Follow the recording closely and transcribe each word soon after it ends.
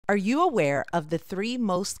Are you aware of the 3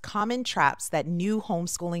 most common traps that new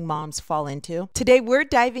homeschooling moms fall into? Today, we're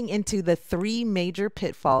diving into the 3 major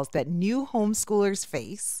pitfalls that new homeschoolers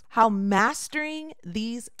face, how mastering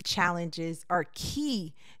these challenges are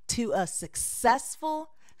key to a successful,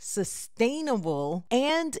 sustainable,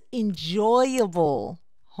 and enjoyable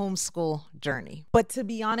homeschool journey. But to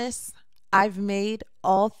be honest, I've made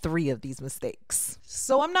all 3 of these mistakes.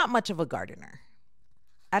 So I'm not much of a gardener.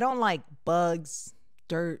 I don't like bugs,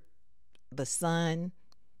 dirt, the sun,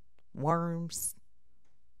 worms,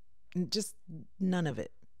 just none of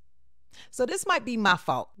it. So this might be my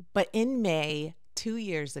fault. But in May, 2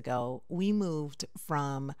 years ago, we moved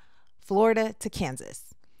from Florida to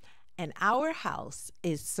Kansas. And our house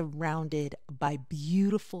is surrounded by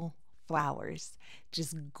beautiful flowers,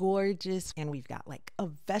 just gorgeous. And we've got like a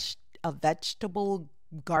vegetable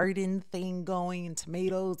garden thing going and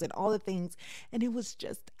tomatoes and all the things. And it was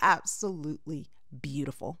just absolutely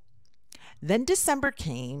beautiful. Then December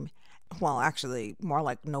came, well, actually more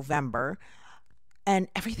like November, and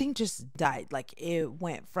everything just died. Like it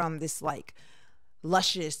went from this like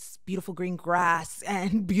luscious, beautiful green grass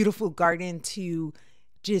and beautiful garden to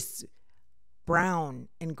just brown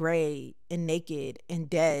and gray and naked and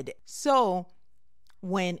dead. So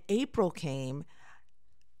when April came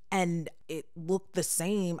and it looked the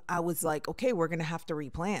same, I was like, okay, we're going to have to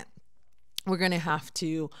replant. We're going to have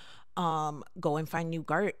to go and find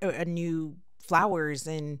new flowers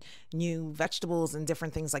and new vegetables and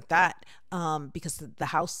different things like that, because the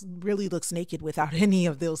house really looks naked without any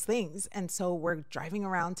of those things. And so we're driving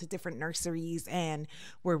around to different nurseries and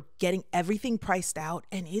we're getting everything priced out,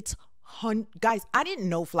 and it's guys, I didn't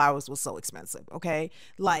know flowers was so expensive. Okay,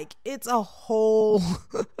 like it's a whole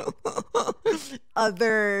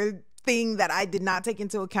other thing that I did not take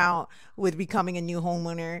into account with becoming a new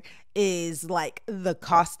homeowner is like the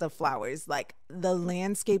cost of flowers. Like the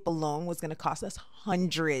landscape alone was going to cost us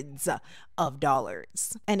hundreds of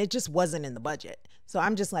dollars, and it just wasn't in the budget. So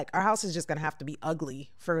I'm just like, our house is just going to have to be ugly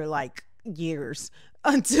for like years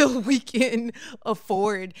until we can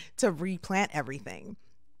afford to replant everything.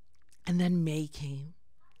 And then May came,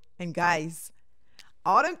 and guys,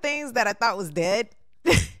 all them things that I thought was dead,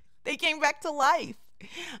 they came back to life.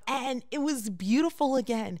 And it was beautiful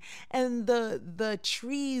again. And the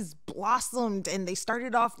trees blossomed, and they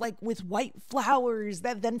started off like with white flowers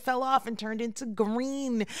that then fell off and turned into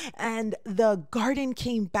green. And the garden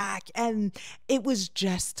came back, and it was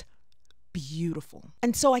just beautiful.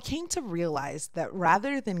 And so I came to realize that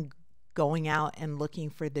rather than going out and looking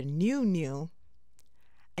for the new,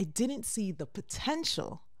 I didn't see the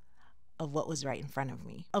potential of what was right in front of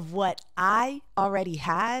me, of what I already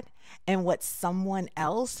had and what someone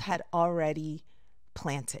else had already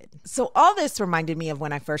planted. So all this reminded me of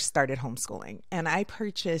when I first started homeschooling, and I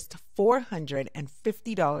purchased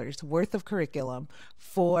 $450 worth of curriculum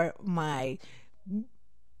for my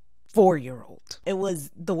 4-year-old. It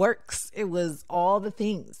was the works. It was all the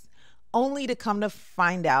things, only to come to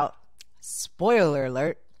find out, spoiler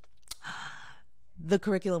alert, the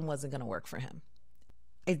curriculum wasn't going to work for him.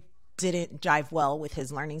 It didn't jive well with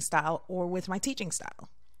his learning style or with my teaching style.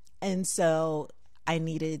 And so I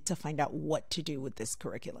needed to find out what to do with this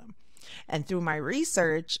curriculum. And through my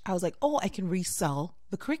research, I was like, oh, I can resell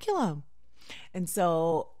the curriculum. And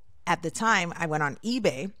so at the time, I went on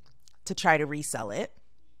eBay to try to resell it.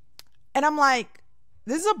 And I'm like,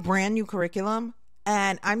 this is a brand new curriculum,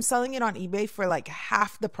 and I'm selling it on eBay for like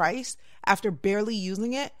half the price after barely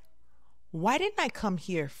using it. Why didn't I come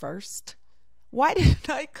here first? Why didn't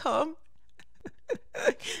I come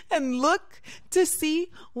and look to see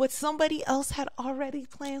what somebody else had already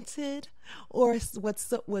planted, or what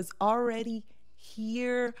was already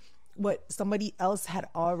here, what somebody else had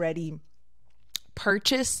already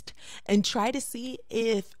purchased, and try to see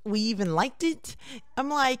if we even liked it? I'm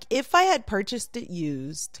like, if I had purchased it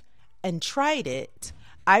used and tried it,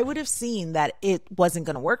 I would have seen that it wasn't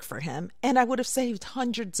going to work for him, and I would have saved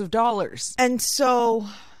hundreds of dollars. And so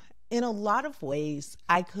in a lot of ways,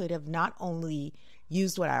 I could have not only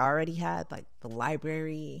used what I already had, like the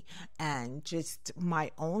library and just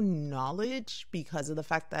my own knowledge, because of the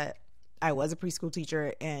fact that I was a preschool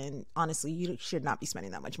teacher, and honestly, you should not be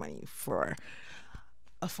spending that much money for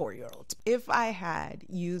a 4-year-old. If I had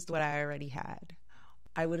used what I already had,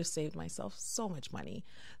 I would have saved myself so much money.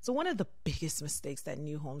 So one of the biggest mistakes that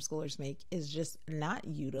new homeschoolers make is just not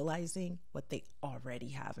utilizing what they already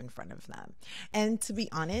have in front of them. And to be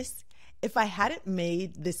honest, if I hadn't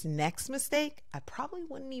made this next mistake, I probably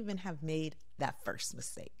wouldn't even have made that first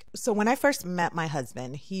mistake. So when I first met my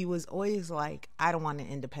husband, he was always like, I don't want an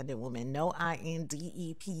independent woman. No independent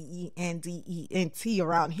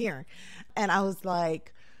around here. And I was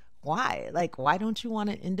like, Why? Like, why don't you want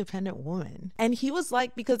an independent woman? And he was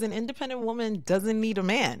like, because an independent woman doesn't need a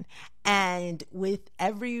man. And with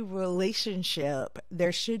every relationship,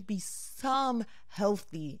 there should be some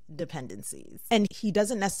healthy dependencies. And he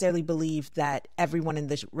doesn't necessarily believe that everyone in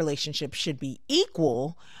this relationship should be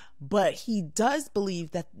equal, but he does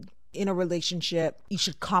believe that in a relationship, you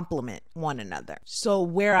should complement one another. So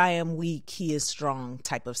where I am weak, he is strong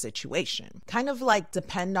type of situation. Kind of like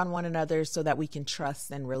depend on one another so that we can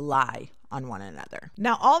trust and rely on one another.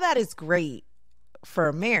 Now, all that is great for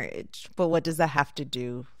a marriage, but what does that have to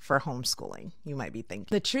do for homeschooling? You might be thinking.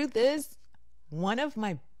 The truth is, one of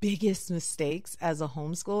my biggest mistakes as a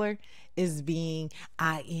homeschooler is being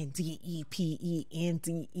independent.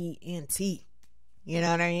 You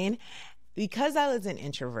know what I mean? Because I was an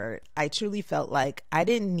introvert, I truly felt like I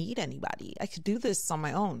didn't need anybody. I could do this on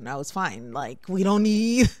my own. I was fine. Like, we don't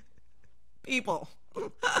need people.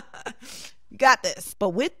 You got this.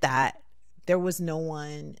 But with that, there was no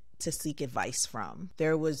one to seek advice from.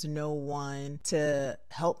 There was no one to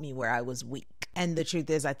help me where I was weak. And the truth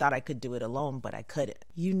is, I thought I could do it alone, but I couldn't.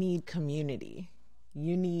 You need community.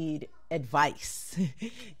 You need advice.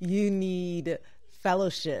 You need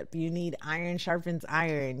fellowship. You need iron sharpens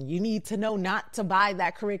iron. You need to know not to buy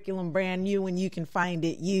that curriculum brand new when you can find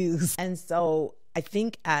it used. And so I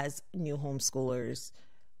think as new homeschoolers,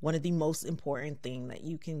 one of the most important things that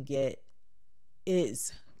you can get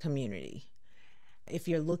is community. If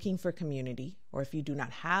you're looking for community, or if you do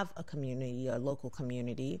not have a community, a local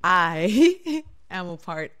community, I am a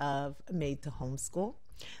part of Made to Homeschool,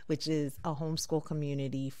 which is a homeschool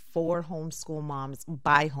community for homeschool moms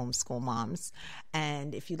by homeschool moms.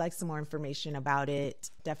 And if you'd like some more information about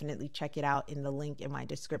it, definitely check it out in the link in my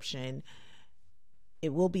description.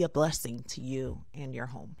 It will be a blessing to you and your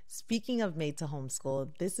home. Speaking of Made to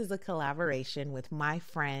Homeschool, this is a collaboration with my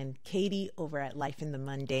friend Katie over at Life in the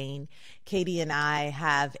Mundane. Katie and I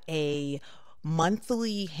have a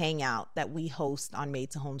monthly hangout that we host on Made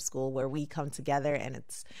to Homeschool, where we come together and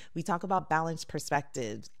we talk about balanced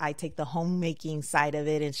perspectives. I take the homemaking side of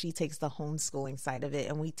it and she takes the homeschooling side of it,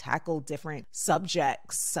 and we tackle different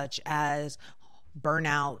subjects such as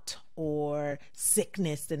burnout or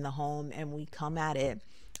sickness in the home, and we come at it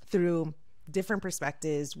through different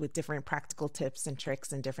perspectives with different practical tips and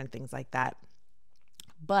tricks and different things like that.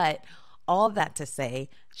 But all that to say,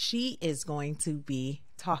 she is going to be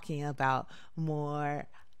talking about more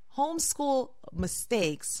homeschool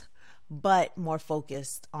mistakes, but more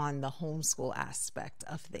focused on the homeschool aspect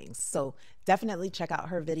of things. So definitely check out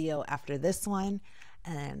her video after this one,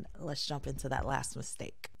 and let's jump into that last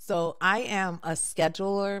mistake. So I am a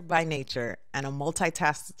scheduler by nature and a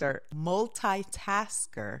multitasker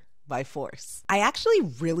by force. I actually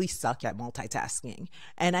really suck at multitasking,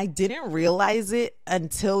 and I didn't realize it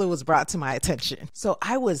until it was brought to my attention. So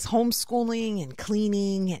I was homeschooling and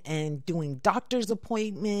cleaning and doing doctor's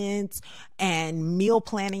appointments and meal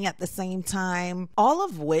planning at the same time, all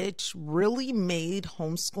of which really made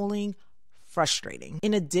homeschooling frustrating.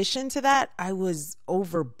 In addition to that, I was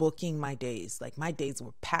overbooking my days. Like, my days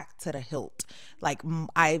were packed to the hilt. Like,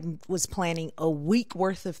 I was planning a week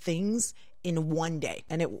worth of things in one day,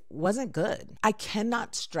 and it wasn't good. I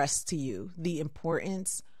cannot stress to you the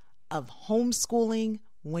importance of homeschooling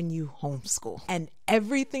when you homeschool, and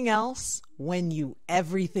everything else when you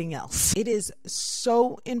everything else. It is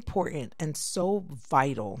so important and so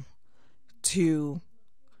vital to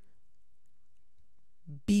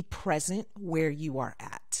be present where you are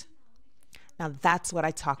at. Now, that's what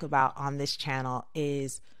I talk about on this channel,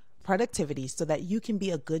 is productivity, so that you can be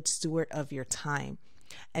a good steward of your time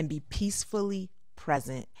and be peacefully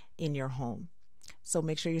present in your home. So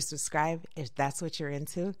make sure you subscribe if that's what you're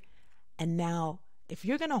into. And now, if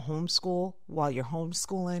you're going to homeschool while you're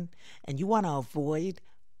homeschooling and you want to avoid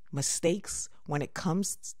mistakes when it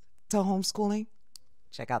comes to homeschooling,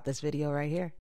 check out this video right here.